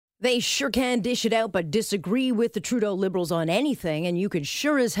They sure can dish it out, but disagree with the Trudeau Liberals on anything, and you can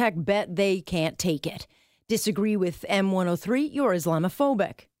sure as heck bet they can't take it. Disagree with M103, you're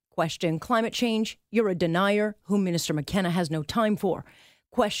Islamophobic. Question climate change, you're a denier whom Minister McKenna has no time for.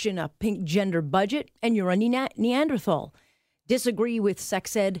 Question a pink gender budget, and you're a Neanderthal. Disagree with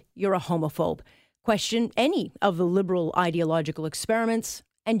sex ed, you're a homophobe. Question any of the liberal ideological experiments,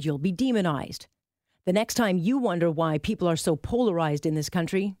 and you'll be demonized. The next time you wonder why people are so polarized in this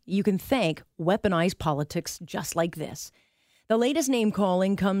country, you can thank weaponized politics just like this. The latest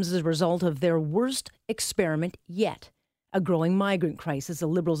name-calling comes as a result of their worst experiment yet, a growing migrant crisis the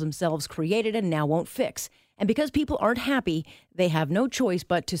Liberals themselves created and now won't fix. And because people aren't happy, they have no choice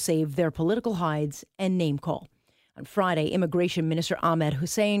but to save their political hides and name-call. On Friday, Immigration Minister Ahmed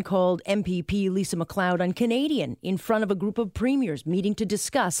Hussein called MPP Lisa MacLeod un-Canadian in front of a group of premiers meeting to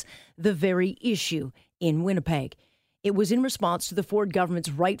discuss the very issue in Winnipeg. It was in response to the Ford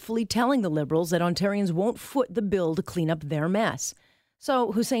government's rightfully telling the Liberals that Ontarians won't foot the bill to clean up their mess.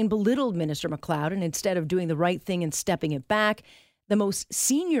 So Hussein belittled Minister MacLeod, and instead of doing the right thing and stepping it back, the most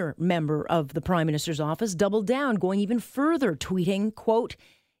senior member of the Prime Minister's office doubled down, going even further, tweeting, quote,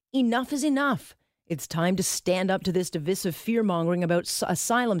 "Enough is enough. It's time to stand up to this divisive fear-mongering about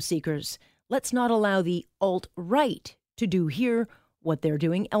asylum seekers. Let's not allow the alt-right to do here what they're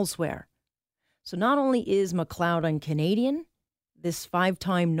doing elsewhere." So not only is MacLeod un-Canadian, this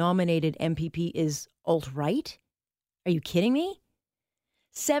 5-time nominated MPP is alt-right? Are you kidding me?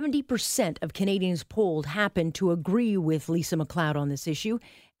 70% of Canadians polled happen to agree with Lisa MacLeod on this issue,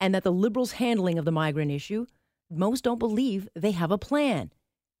 and that the Liberals' handling of the migrant issue, most don't believe they have a plan.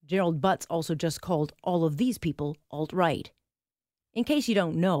 Gerald Butts also just called all of these people alt-right. In case you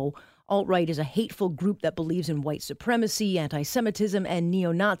don't know, alt-right is a hateful group that believes in white supremacy, anti-Semitism, and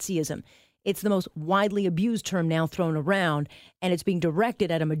neo-Nazism. It's the most widely abused term now thrown around, and it's being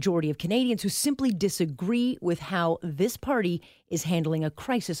directed at a majority of Canadians who simply disagree with how this party is handling a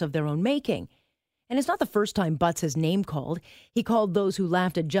crisis of their own making. And it's not the first time Butts has name-called. He called those who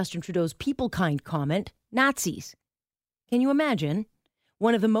laughed at Justin Trudeau's people-kind comment Nazis. Can you imagine?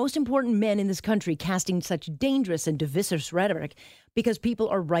 One of the most important men in this country casting such dangerous and divisive rhetoric because people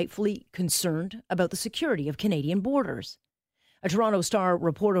are rightfully concerned about the security of Canadian borders. A Toronto Star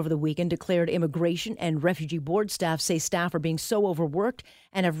report over the weekend declared immigration and refugee board staff say staff are being so overworked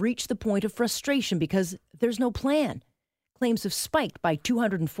and have reached the point of frustration because there's no plan. Claims have spiked by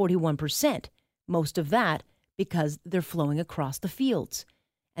 241%, most of that because they're flowing across the fields.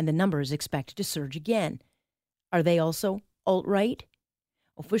 And the number is expected to surge again. Are they also alt-right?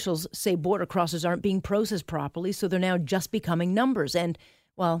 Officials say border crossers aren't being processed properly, so they're now just becoming numbers. And,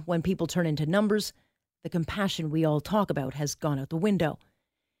 well, when people turn into numbers, the compassion we all talk about has gone out the window.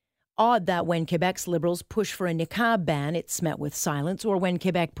 Odd that when Quebec's Liberals push for a niqab ban, it's met with silence, or when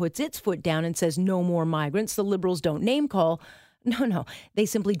Quebec puts its foot down and says no more migrants, the Liberals don't name-call. No, they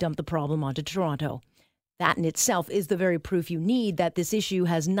simply dump the problem onto Toronto. That in itself is the very proof you need that this issue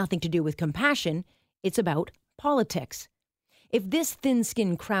has nothing to do with compassion. It's about politics. If this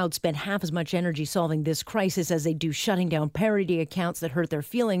thin-skinned crowd spent half as much energy solving this crisis as they do shutting down parody accounts that hurt their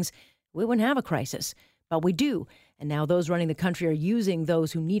feelings, we wouldn't have a crisis. But we do. And now those running the country are using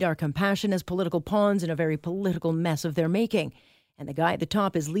those who need our compassion as political pawns in a very political mess of their making. And the guy at the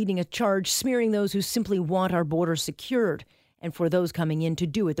top is leading a charge smearing those who simply want our borders secured, and for those coming in to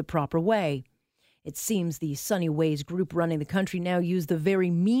do it the proper way. It seems the Sunny Ways group running the country now use the very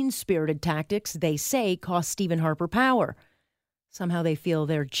mean-spirited tactics they say cost Stephen Harper power. Somehow they feel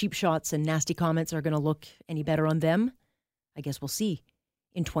their cheap shots and nasty comments are going to look any better on them. I guess we'll see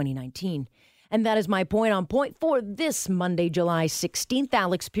in 2019. And that is my point on point for this Monday, July 16th.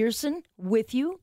 Alex Pearson with you